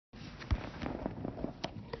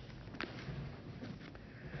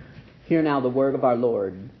Hear now the word of our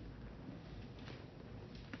Lord.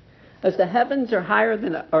 As the heavens are higher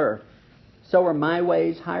than the earth, so are my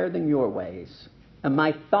ways higher than your ways, and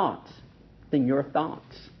my thoughts than your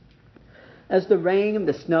thoughts. As the rain and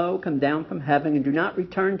the snow come down from heaven and do not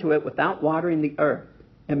return to it without watering the earth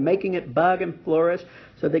and making it bud and flourish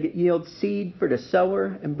so that it yields seed for the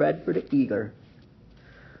sower and bread for the eater,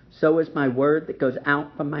 so is my word that goes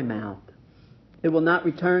out from my mouth. It will not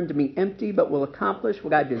return to me empty, but will accomplish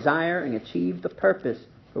what I desire and achieve the purpose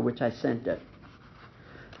for which I sent it.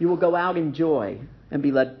 You will go out in joy and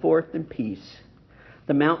be led forth in peace.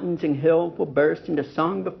 The mountains and hills will burst into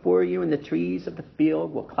song before you, and the trees of the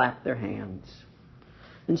field will clap their hands.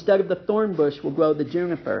 Instead of the thorn bush will grow the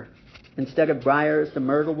juniper. Instead of briars, the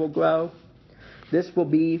myrtle will grow. This will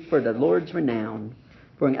be for the Lord's renown,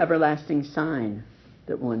 for an everlasting sign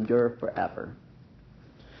that will endure forever.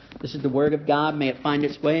 This is the word of God. May it find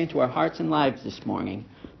its way into our hearts and lives this morning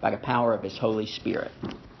by the power of His Holy Spirit.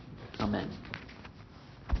 Amen.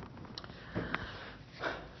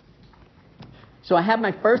 So I had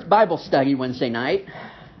my first Bible study Wednesday night.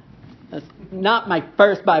 That's not my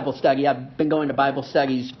first Bible study. I've been going to Bible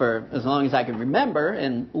studies for as long as I can remember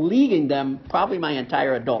and leading them probably my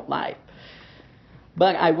entire adult life.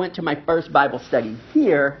 But I went to my first Bible study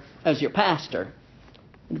here as your pastor.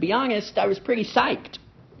 And to be honest, I was pretty psyched.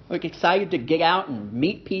 Like excited to get out and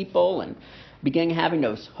meet people and begin having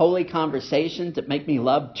those holy conversations that make me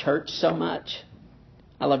love church so much.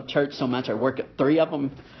 I love church so much. I work at 3 of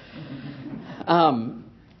them.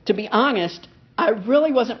 To be honest, I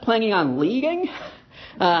really wasn't planning on leading.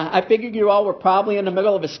 I figured you all were probably in the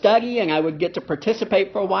middle of a study and I would get to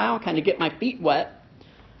participate for a while, kind of get my feet wet.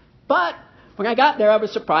 But when I got there, I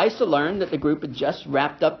was surprised to learn that the group had just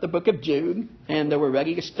wrapped up the book of Jude and they were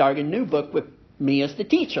ready to start a new book with me as the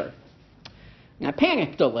teacher. And I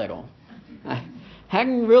panicked a little. I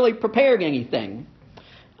hadn't really prepared anything.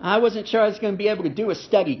 I wasn't sure I was going to be able to do a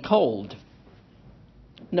study cold.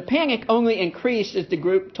 And the panic only increased as the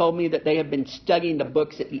group told me that they had been studying the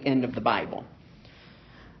books at the end of the Bible.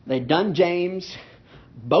 They'd done James,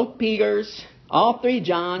 both Peters, all 3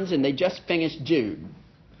 Johns, and they just finished Jude.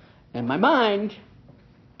 In my mind,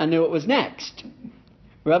 I knew it was next.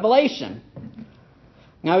 Revelation.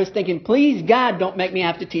 And I was thinking, please God, don't make me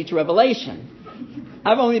have to teach Revelation.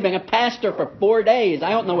 I've only been a pastor for 4 days.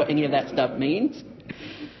 I don't know what any of that stuff means.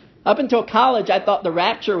 Up until college, I thought the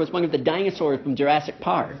rapture was one of the dinosaurs from Jurassic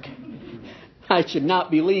Park. I should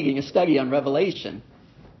not be leading a study on Revelation.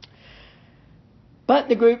 But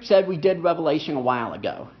the group said we did Revelation a while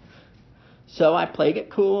ago. So I played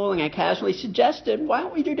it cool and I casually suggested, why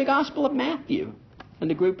don't we do the Gospel of Matthew?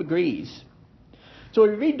 And the group agrees. So we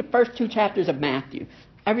read the first 2 chapters of Matthew.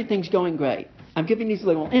 Everything's going great. I'm giving these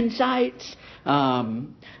little insights.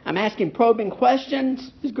 I'm asking probing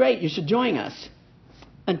questions. It's great. You should join us.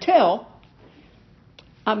 Until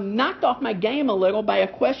I'm knocked off my game a little by a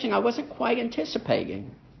question I wasn't quite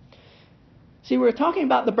anticipating. See, we were talking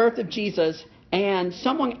about the birth of Jesus, and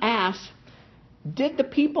someone asked, did the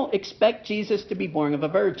people expect Jesus to be born of a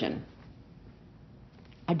virgin?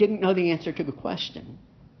 I didn't know the answer to the question.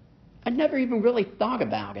 I'd never even really thought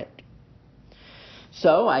about it.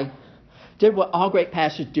 So I did what all great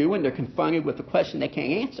pastors do when they're confronted with a question they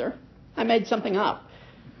can't answer. I made something up.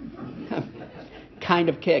 Kind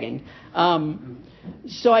of kidding.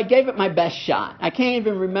 So I gave it my best shot. I can't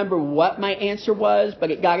even remember what my answer was,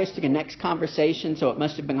 but it got us to the next conversation, so it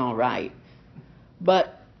must have been all right.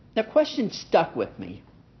 But the question stuck with me.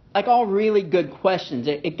 Like all really good questions,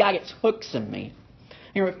 it got its hooks in me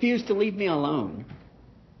and refused to leave me alone.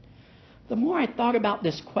 The more I thought about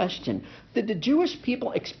this question, did the Jewish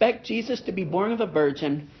people expect Jesus to be born of a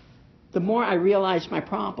virgin, the more I realized my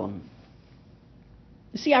problem.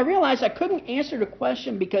 You see, I realized I couldn't answer the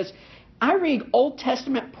question because I read Old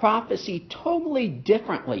Testament prophecy totally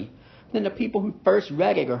differently than the people who first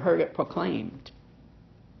read it or heard it proclaimed.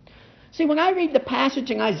 See, when I read the passage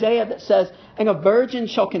in Isaiah that says, and a virgin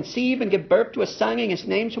shall conceive and give birth to a son, and his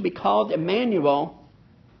name shall be called Emmanuel,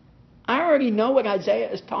 I already know what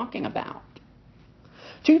Isaiah is talking about.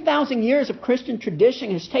 2,000 years of Christian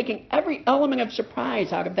tradition has taken every element of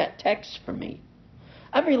surprise out of that text for me.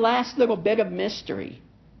 Every last little bit of mystery.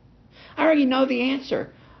 I already know the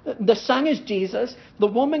answer. The son is Jesus. The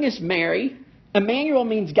woman is Mary. Emmanuel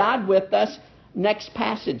means God with us. Next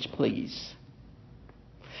passage, please.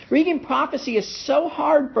 Reading prophecy is so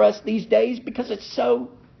hard for us these days because it's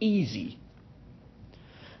so easy.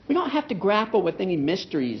 We don't have to grapple with any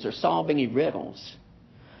mysteries or solve any riddles.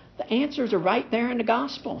 The answers are right there in the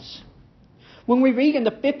Gospels. When we read in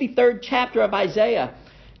the 53rd chapter of Isaiah,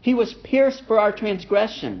 He was pierced for our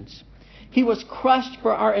transgressions. He was crushed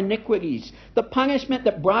for our iniquities. The punishment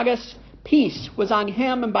that brought us peace was on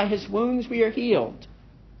him, and by his wounds we are healed.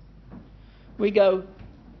 We go,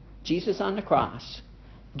 Jesus on the cross.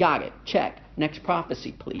 Got it. Check. Next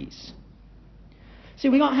prophecy, please. See,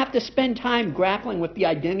 we don't have to spend time grappling with the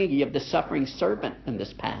identity of the suffering servant in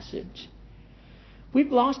this passage.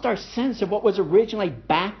 We've lost our sense of what was originally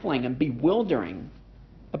baffling and bewildering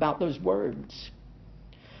about those words.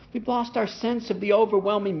 We've lost our sense of the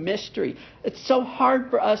overwhelming mystery. It's so hard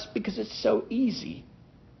for us because it's so easy.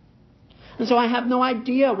 And so I have no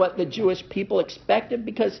idea what the Jewish people expected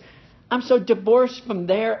because I'm so divorced from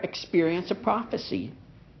their experience of prophecy.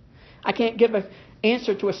 I can't give an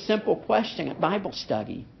answer to a simple question at Bible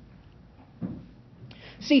study.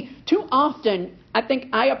 See, too often I think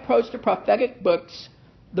I approach the prophetic books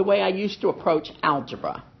the way I used to approach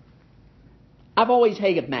algebra. I've always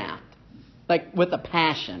hated math, like with a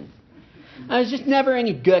passion. I was just never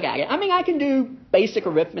any good at it. I mean, I can do basic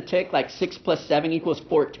arithmetic, like 6 plus 7 equals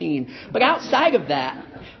 14. But outside of that,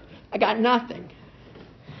 I got nothing.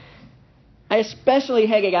 I especially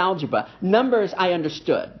hated algebra. Numbers I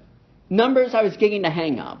understood. Numbers I was getting the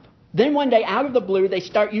hang of. Then one day, out of the blue, they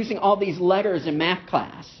start using all these letters in math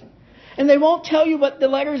class. And they won't tell you what the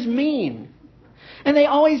letters mean. And they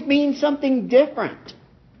always mean something different.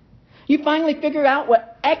 You finally figure out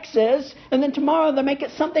what X is, and then tomorrow they make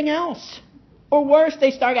it something else. Or worse,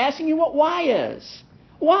 they start asking you what Y is.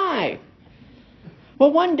 Why?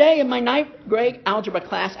 Well, one day in my 9th grade algebra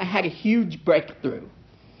class, I had a huge breakthrough.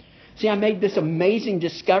 See, I made this amazing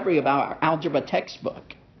discovery about our algebra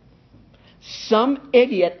textbook. Some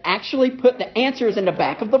idiot actually put the answers in the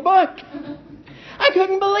back of the book. I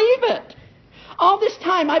couldn't believe it. All this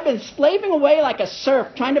time, I've been slaving away like a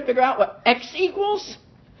serf trying to figure out what X equals.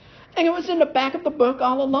 And it was in the back of the book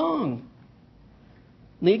all along.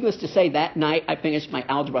 Needless to say, that night I finished my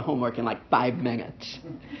algebra homework in like 5 minutes.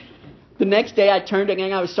 The next day I turned it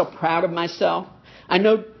in. I was so proud of myself. I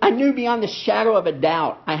knew beyond the shadow of a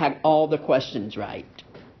doubt I had all the questions right.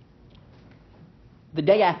 The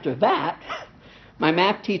day after that, my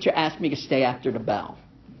math teacher asked me to stay after the bell.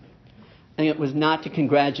 And it was not to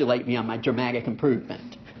congratulate me on my dramatic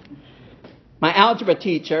improvement. My algebra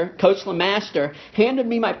teacher, Coach LeMaster, handed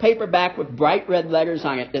me my paper back with bright red letters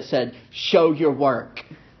on it that said, "Show your work."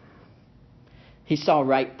 He saw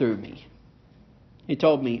right through me. He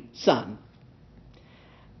told me, "Son,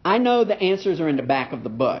 I know the answers are in the back of the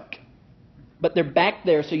book, but they're back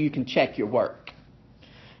there so you can check your work.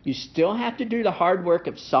 You still have to do the hard work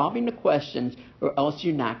of solving the questions or else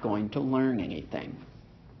you're not going to learn anything."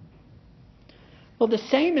 Well, the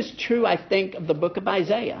same is true, I think, of the book of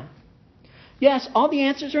Isaiah. Yes, all the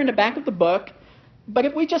answers are in the back of the book, but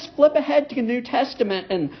if we just flip ahead to the New Testament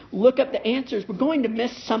and look up the answers, we're going to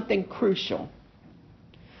miss something crucial.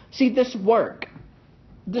 See, this work,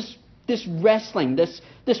 this wrestling, this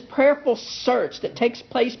prayerful search that takes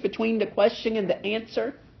place between the question and the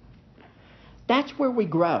answer, that's where we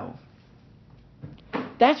grow.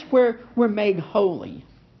 That's where we're made holy.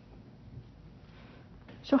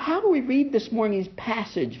 So how do we read this morning's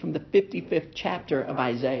passage from the 55th chapter of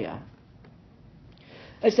Isaiah?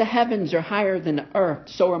 As the heavens are higher than the earth,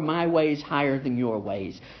 so are my ways higher than your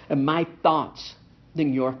ways, and my thoughts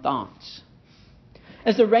than your thoughts.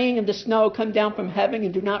 As the rain and the snow come down from heaven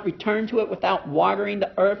and do not return to it without watering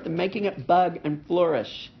the earth and making it bud and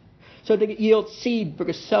flourish, so that it yields seed for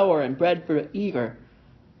the sower and bread for the eater,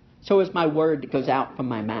 so is my word that goes out from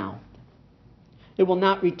my mouth. It will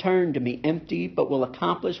not return to me empty, but will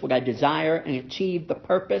accomplish what I desire and achieve the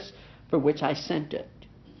purpose for which I sent it.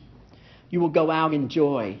 You will go out in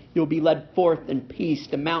joy. You will be led forth in peace.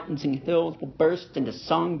 The mountains and hills will burst into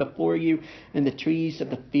song before you, and the trees of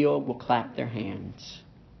the field will clap their hands.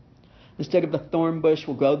 Instead of the thorn bush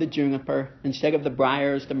will grow the juniper. Instead of the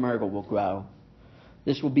briars, the myrtle will grow.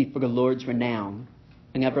 This will be for the Lord's renown,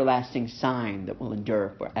 an everlasting sign that will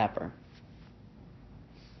endure forever.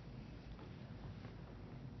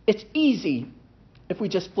 It's easy if we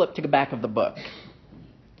just flip to the back of the book.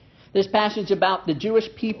 This passage is about the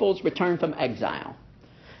Jewish people's return from exile.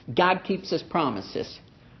 God keeps his promises.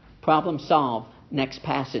 Problem solved. Next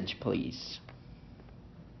passage, please.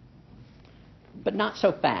 But not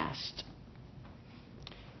so fast.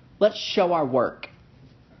 Let's show our work.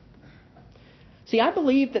 See, I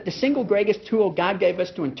believe that the single greatest tool God gave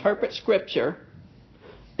us to interpret Scripture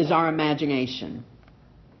is our imagination,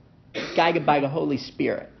 guided by the Holy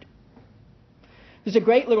Spirit. There's a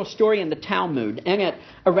great little story in the Talmud. In it,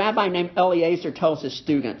 a rabbi named Eliezer tells his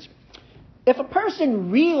students, if a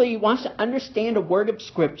person really wants to understand a word of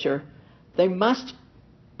Scripture, they must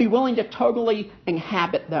be willing to totally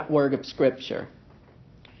inhabit that word of Scripture.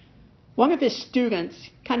 One of his students,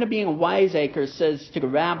 kind of being a wiseacre, says to the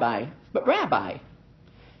rabbi, "But Rabbi,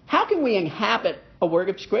 how can we inhabit a word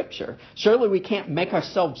of Scripture? Surely we can't make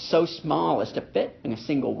ourselves so small as to fit in a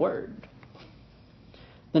single word."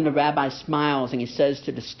 Then the rabbi smiles and he says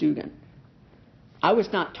to the student, "I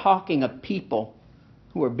was not talking of people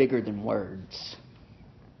who are bigger than words."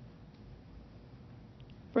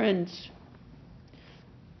 Friends,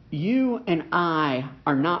 you and I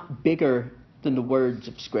are not bigger than the words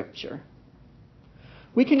of Scripture.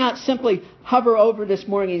 We cannot simply hover over this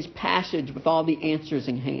morning's passage with all the answers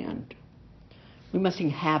in hand. We must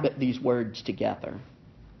inhabit these words together.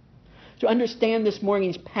 To understand this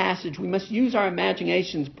morning's passage, we must use our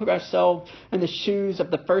imaginations, put ourselves in the shoes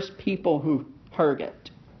of the first people who heard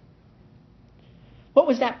it. What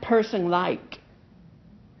was that person like?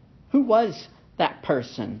 Who was that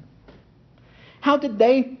person? How did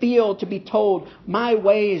they feel to be told, "My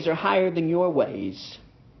ways are higher than your ways"?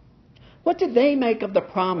 What did they make of the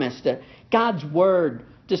promise that God's word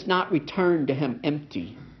does not return to him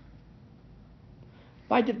empty?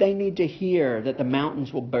 Why did they need to hear that the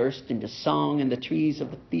mountains will burst into song and the trees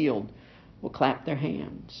of the field will clap their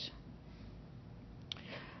hands?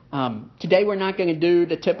 Today we're not going to do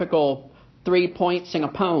the typical 3 points in a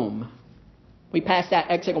poem. We passed that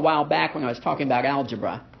exit a while back when I was talking about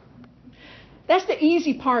algebra. That's the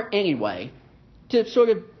easy part anyway, to sort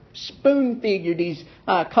of spoon feed you these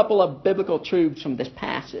couple of biblical truths from this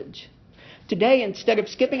passage. Today, instead of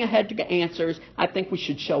skipping ahead to the answers, I think we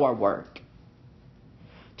should show our work.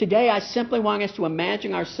 Today, I simply want us to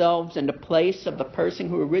imagine ourselves in the place of the person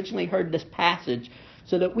who originally heard this passage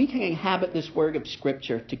so that we can inhabit this word of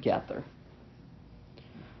Scripture together.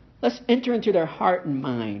 Let's enter into their heart and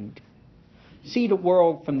mind. See the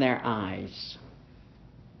world from their eyes.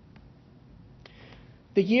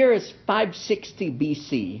 The year is 560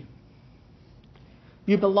 BC.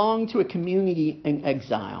 You belong to a community in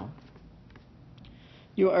exile.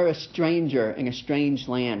 You are a stranger in a strange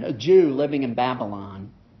land, a Jew living in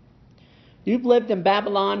Babylon. You've lived in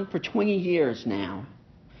Babylon for 20 years now.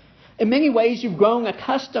 In many ways, you've grown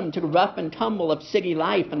accustomed to the rough and tumble of city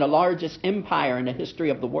life in the largest empire in the history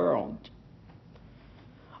of the world.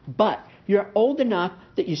 But you're old enough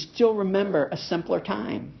that you still remember a simpler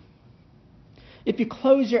time. If you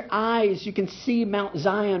close your eyes, you can see Mount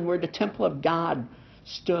Zion where the temple of God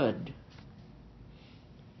stood.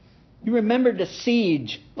 You remember the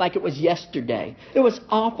siege like it was yesterday. It was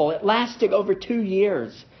awful. It lasted over 2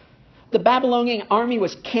 years. The Babylonian army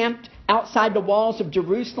was camped outside the walls of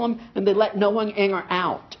Jerusalem, and they let no one in or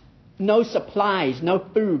out. No supplies, no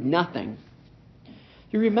food, nothing.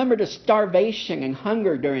 You remember the starvation and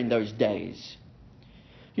hunger during those days.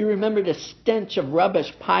 You remember the stench of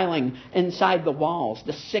rubbish piling inside the walls,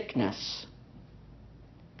 the sickness.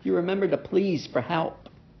 You remember the pleas for help,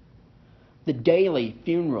 the daily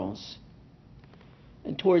funerals,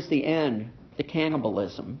 and towards the end, the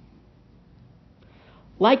cannibalism.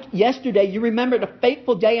 Like yesterday, you remember the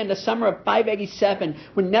fateful day in the summer of 587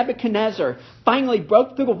 when Nebuchadnezzar finally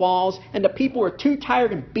broke through the walls and the people were too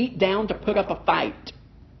tired and beat down to put up a fight.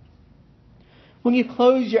 When you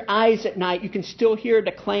close your eyes at night, you can still hear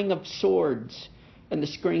the clang of swords and the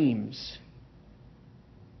screams.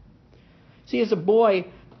 See, as a boy,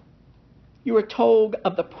 you were told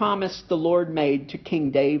of the promise the Lord made to King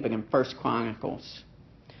David in 1 Chronicles.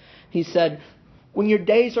 He said, "When your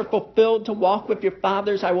days are fulfilled to walk with your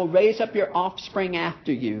fathers, I will raise up your offspring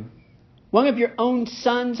after you, one of your own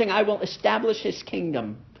sons, and I will establish his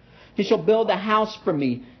kingdom. He shall build a house for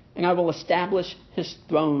me, and I will establish his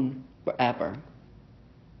throne forever."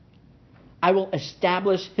 I will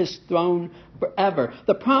establish his throne forever.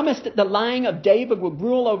 The promise that the line of David would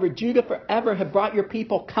rule over Judah forever had brought your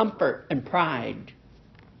people comfort and pride.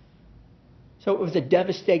 So it was a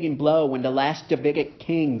devastating blow when the last Davidic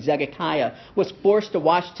king, Zedekiah, was forced to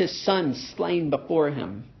watch his sons slain before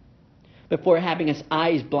him, before having his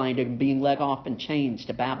eyes blinded and being led off in chains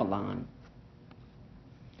to Babylon.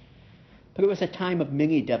 But it was a time of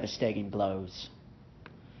many devastating blows,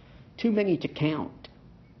 too many to count.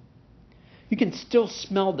 You can still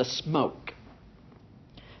smell the smoke,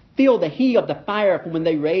 feel the heat of the fire from when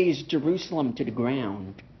they razed Jerusalem to the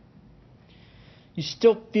ground. You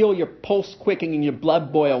still feel your pulse quicken and your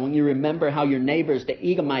blood boil when you remember how your neighbors, the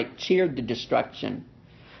Edomite, cheered the destruction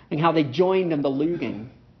and how they joined in the looting.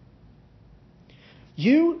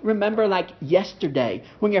 You remember like yesterday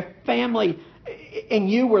when your family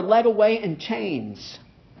and you were led away in chains.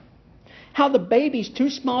 How the babies too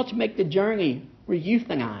small to make the journey were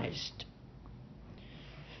euthanized.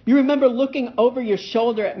 You remember looking over your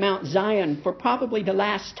shoulder at Mount Zion for probably the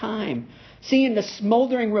last time, seeing the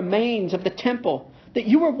smoldering remains of the temple that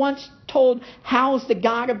you were once told, how's the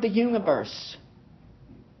God of the universe?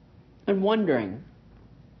 And wondering,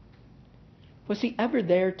 was he ever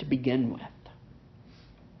there to begin with?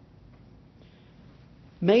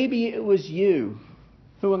 Maybe it was you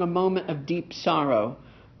who, in a moment of deep sorrow,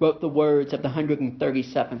 wrote the words of the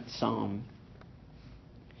 137th Psalm.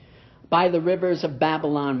 By the rivers of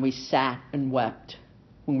Babylon we sat and wept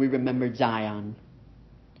when we remembered Zion.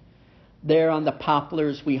 There on the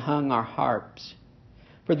poplars we hung our harps,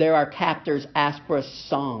 for there our captors asked for us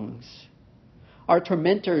songs. Our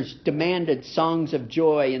tormentors demanded songs of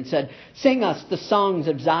joy and said, sing us the songs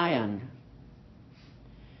of Zion.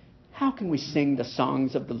 How can we sing the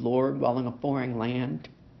songs of the Lord while in a foreign land?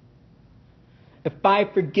 If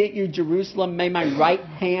I forget you, Jerusalem, may my right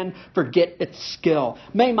hand forget its skill.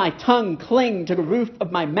 May my tongue cling to the roof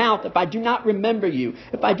of my mouth if I do not remember you,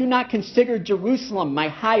 if I do not consider Jerusalem my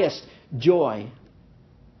highest joy.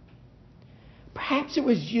 Perhaps it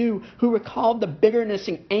was you who recalled the bitterness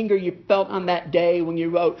and anger you felt on that day when you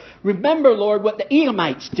wrote, remember, Lord, what the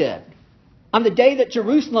Edomites did. On the day that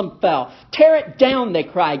Jerusalem fell, tear it down, they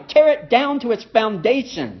cried. Tear it down to its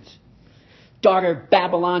foundations. Daughter of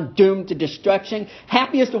Babylon, doomed to destruction,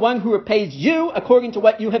 happy is the one who repays you according to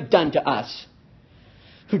what you have done to us.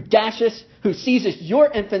 Who seizes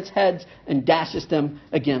your infants' heads and dashes them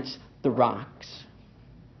against the rocks.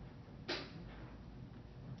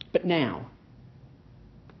 But now,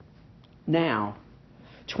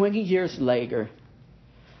 20 years later,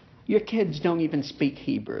 your kids don't even speak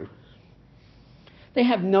Hebrew. They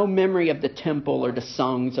have no memory of the temple or the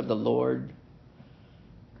songs of the Lord.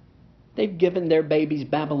 They've given their babies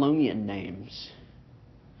Babylonian names.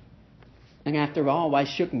 And after all, why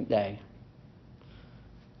shouldn't they?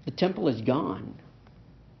 The temple is gone.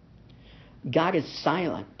 God is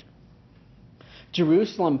silent.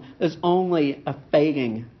 Jerusalem is only a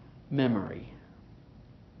fading memory.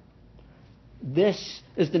 This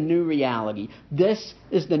is the new reality. This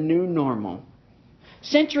is the new normal.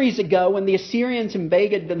 Centuries ago, when the Assyrians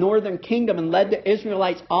invaded the northern kingdom and led the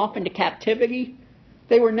Israelites off into captivity,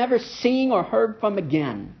 they were never seen or heard from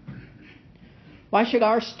again. Why should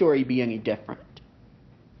our story be any different?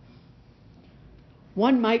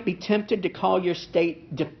 One might be tempted to call your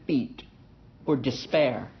state defeat or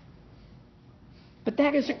despair. But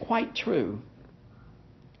that isn't quite true.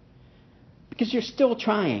 Because you're still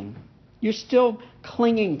trying. You're still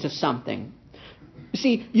clinging to something. You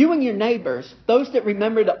see, you and your neighbors, those that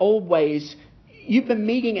remember the old ways, you've been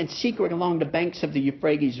meeting in secret along the banks of the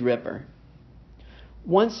Euphrates River.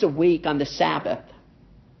 Once a week on the Sabbath.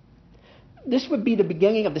 This would be the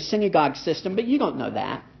beginning of the synagogue system, but you don't know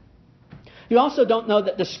that. You also don't know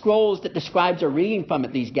that the scrolls that the scribes are reading from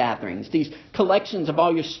at these gatherings, these collections of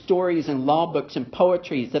all your stories and law books and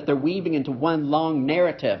poetries that they're weaving into one long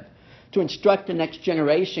narrative to instruct the next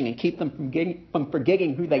generation and keep them from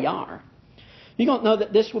forgetting who they are. You don't know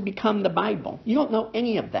that this will become the Bible. You don't know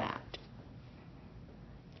any of that.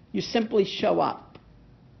 You simply show up.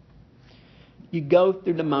 You go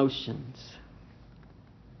through the motions.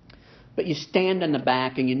 But you stand in the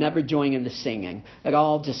back and you never join in the singing. It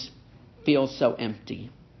all just feels so empty.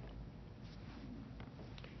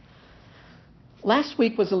 Last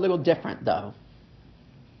week was a little different, though.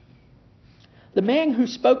 The man who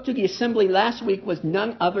spoke to the assembly last week was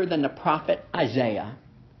none other than the prophet Isaiah.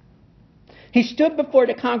 He stood before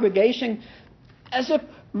the congregation as if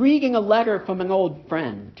reading a letter from an old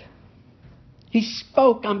friend. He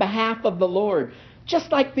spoke on behalf of the Lord,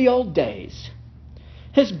 just like the old days.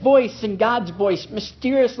 His voice and God's voice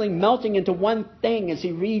mysteriously melting into one thing as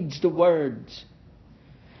he reads the words.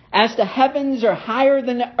 As the heavens are higher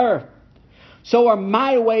than the earth, so are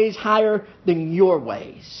my ways higher than your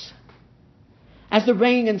ways. As the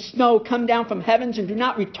rain and snow come down from heavens and do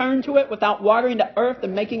not return to it without watering the earth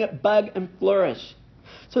and making it bud and flourish,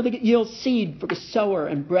 so that it yields seed for the sower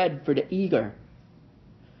and bread for the eater.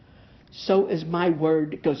 So is my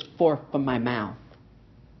word that goes forth from my mouth.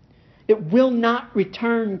 It will not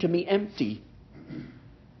return to me empty,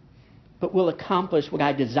 but will accomplish what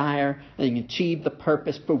I desire and achieve the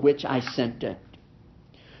purpose for which I sent it.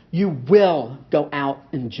 You will go out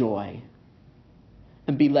in joy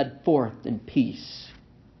and be led forth in peace.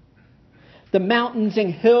 The mountains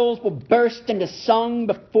and hills will burst into song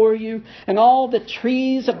before you, and all the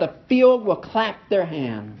trees of the field will clap their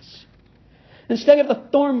hands. Instead of the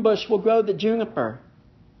thorn bush will grow the juniper,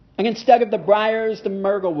 and instead of the briars, the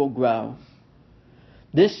myrtle will grow.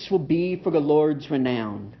 This will be for the Lord's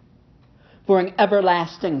renown, for an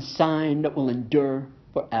everlasting sign that will endure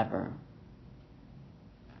forever.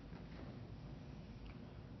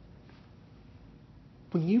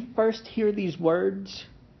 When you first hear these words,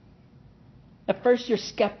 At first you're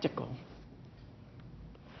skeptical.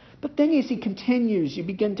 But then as he continues, you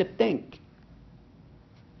begin to think,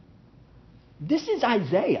 this is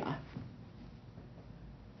Isaiah.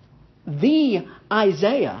 The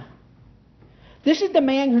Isaiah. This is the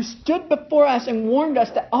man who stood before us and warned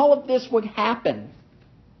us that all of this would happen.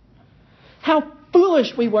 How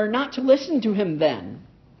foolish we were not to listen to him then.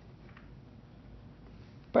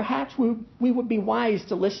 Perhaps we would be wise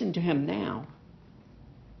to listen to him now.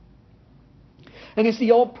 And as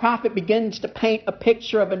the old prophet begins to paint a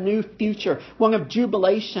picture of a new future, one of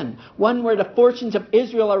jubilation, one where the fortunes of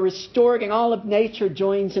Israel are restored and all of nature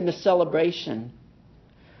joins in the celebration.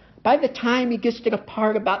 By the time he gets to the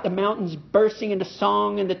part about the mountains bursting into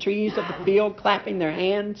song and the trees of the field clapping their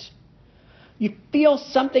hands, you feel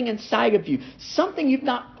something inside of you, something you've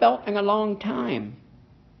not felt in a long time,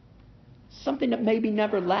 something that maybe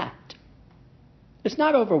never left. It's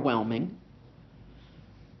not overwhelming,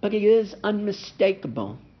 but it is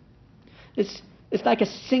unmistakable. It's like a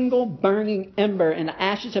single burning ember in the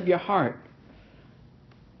ashes of your heart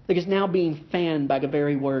that is now being fanned by the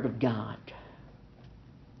very word of God.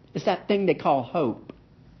 It's that thing they call hope.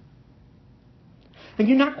 And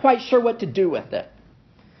you're not quite sure what to do with it.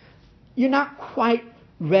 You're not quite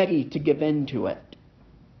ready to give in to it.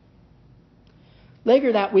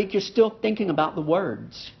 Later that week, you're still thinking about the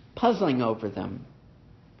words, puzzling over them.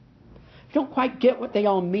 You don't quite get what they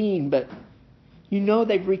all mean, but you know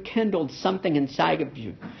they've rekindled something inside of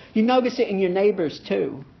you. You notice it in your neighbors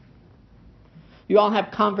too. You all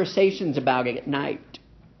have conversations about it at night.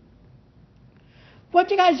 What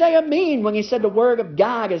did Isaiah mean when he said the word of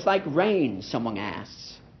God is like rain? Someone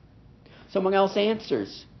asks. Someone else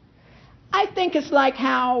answers, I think it's like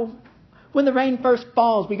how when the rain first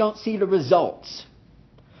falls, we don't see the results.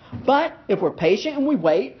 But if we're patient and we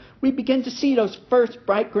wait, we begin to see those first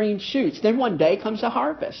bright green shoots. Then one day comes the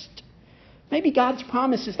harvest. Maybe God's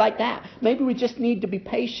promise is like that. Maybe we just need to be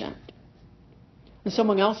patient. And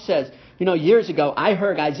someone else says, years ago I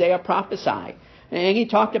heard Isaiah prophesy. And he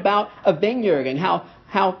talked about a vineyard and how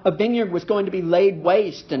a vineyard was going to be laid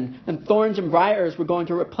waste and thorns and briars were going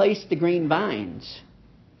to replace the green vines.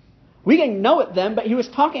 We didn't know it then, but he was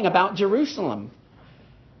talking about Jerusalem.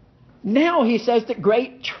 Now he says that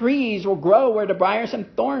great trees will grow where the briars and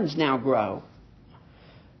thorns now grow.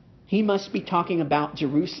 He must be talking about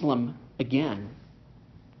Jerusalem again.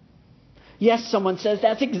 Yes, someone says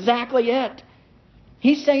that's exactly it.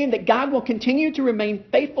 He's saying that God will continue to remain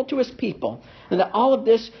faithful to his people and that all of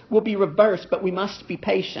this will be reversed, but we must be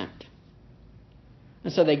patient.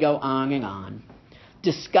 And so they go on and on,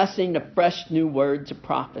 discussing the fresh new words of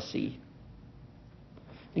prophecy.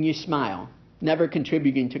 And you smile, never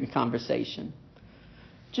contributing to the conversation.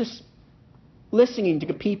 Just listening to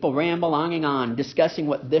the people ramble on and on, discussing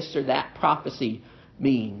what this or that prophecy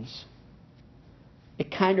means. It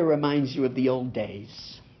kind of reminds you of the old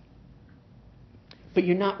days. But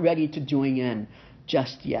you're not ready to join in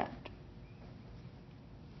just yet.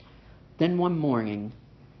 Then one morning,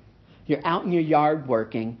 you're out in your yard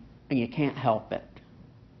working and you can't help it.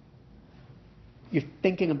 You're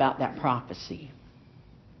thinking about that prophecy.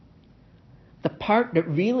 The part that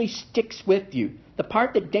really sticks with you, the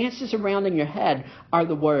part that dances around in your head are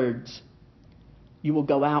the words, you will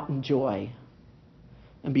go out in joy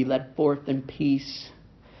and be led forth in peace.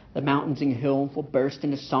 The mountains and hills will burst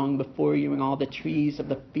into song before you, and all the trees of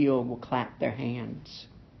the field will clap their hands.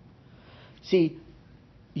 See,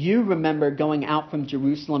 you remember going out from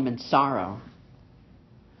Jerusalem in sorrow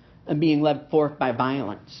and being led forth by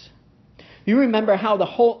violence. You remember how the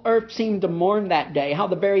whole earth seemed to mourn that day, how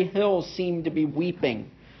the very hills seemed to be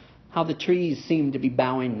weeping, how the trees seemed to be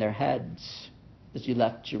bowing their heads as you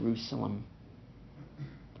left Jerusalem.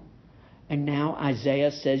 And now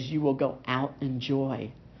Isaiah says you will go out in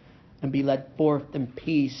joy and be led forth in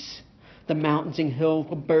peace. The mountains and hills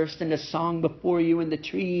will burst into song before you, and the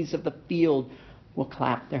trees of the field will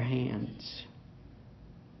clap their hands.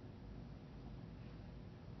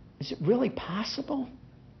 Is it really possible?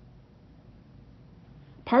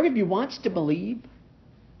 Part of you wants to believe,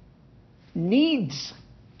 needs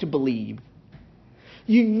to believe.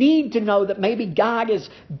 You need to know that maybe God is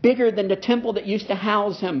bigger than the temple that used to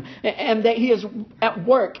house him, and that he is at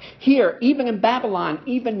work here, even in Babylon,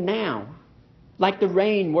 even now, like the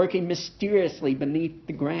rain working mysteriously beneath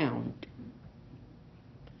the ground.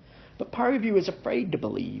 But part of you is afraid to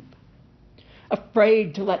believe,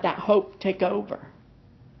 afraid to let that hope take over.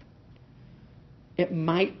 It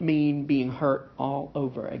might mean being hurt all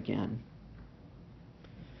over again.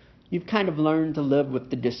 You've kind of learned to live with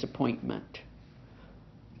the disappointment,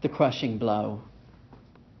 the crushing blow.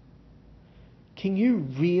 Can you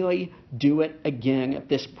really do it again if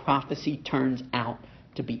this prophecy turns out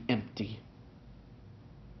to be empty?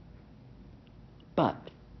 But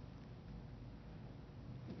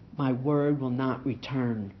my word will not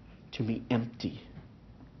return to me empty.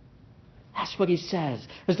 That's what he says.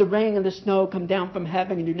 As the rain and the snow come down from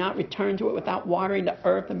heaven and do not return to it without watering the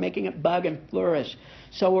earth and making it bud and flourish,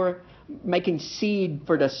 sower making seed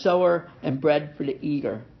for the sower and bread for the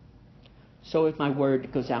eater, so is my word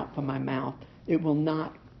that goes out from my mouth. It will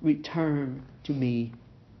not return to me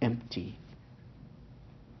empty.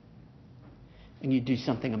 And you do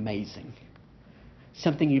something amazing.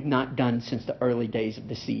 Something you've not done since the early days of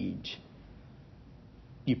the siege.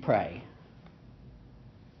 You pray.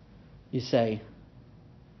 You say,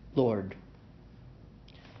 Lord,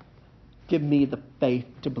 give me the faith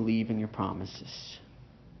to believe in your promises.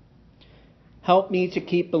 Help me to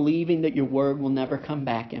keep believing that your word will never come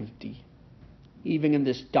back empty. Even in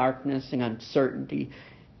this darkness and uncertainty,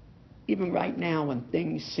 even right now when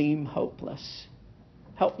things seem hopeless.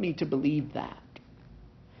 Help me to believe that.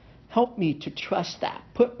 Help me to trust that.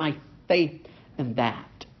 Put my faith in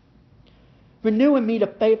that. Renew in me the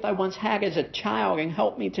faith I once had as a child and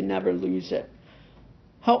help me to never lose it.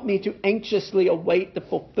 Help me to anxiously await the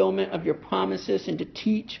fulfillment of your promises and to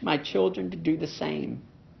teach my children to do the same.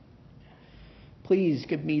 Please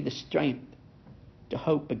give me the strength to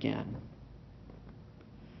hope again.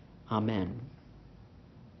 Amen.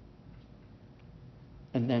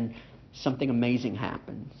 And then something amazing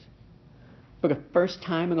happens. For the first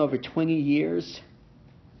time in over 20 years,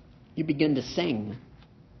 you begin to sing.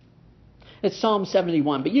 It's Psalm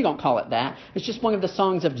 71, but you don't call it that. It's just one of the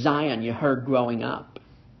songs of Zion you heard growing up.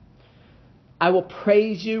 I will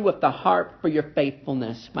praise you with the harp for your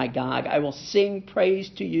faithfulness, my God. I will sing praise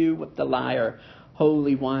to you with the lyre,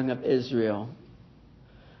 Holy One of Israel.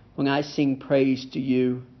 When I sing praise to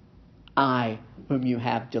you, I, whom you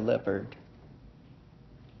have delivered.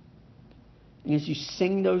 And as you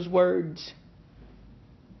sing those words,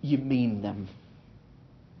 you mean them.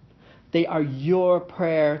 They are your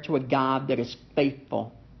prayer to a God that is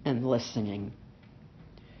faithful and listening.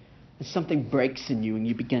 And something breaks in you and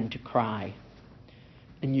you begin to cry.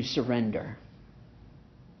 And you surrender.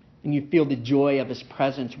 And you feel the joy of his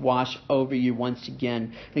presence wash over you once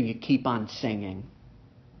again. And you keep on singing.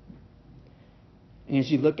 And as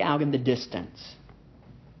you look out in the distance,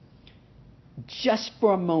 just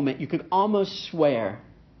for a moment, you could almost swear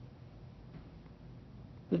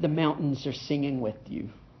that the mountains are singing with you.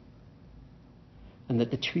 And that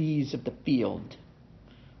the trees of the field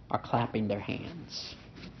are clapping their hands.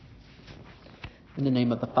 In the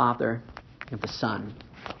name of the Father, and of the Son,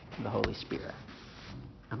 and the Holy Spirit.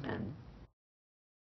 Amen.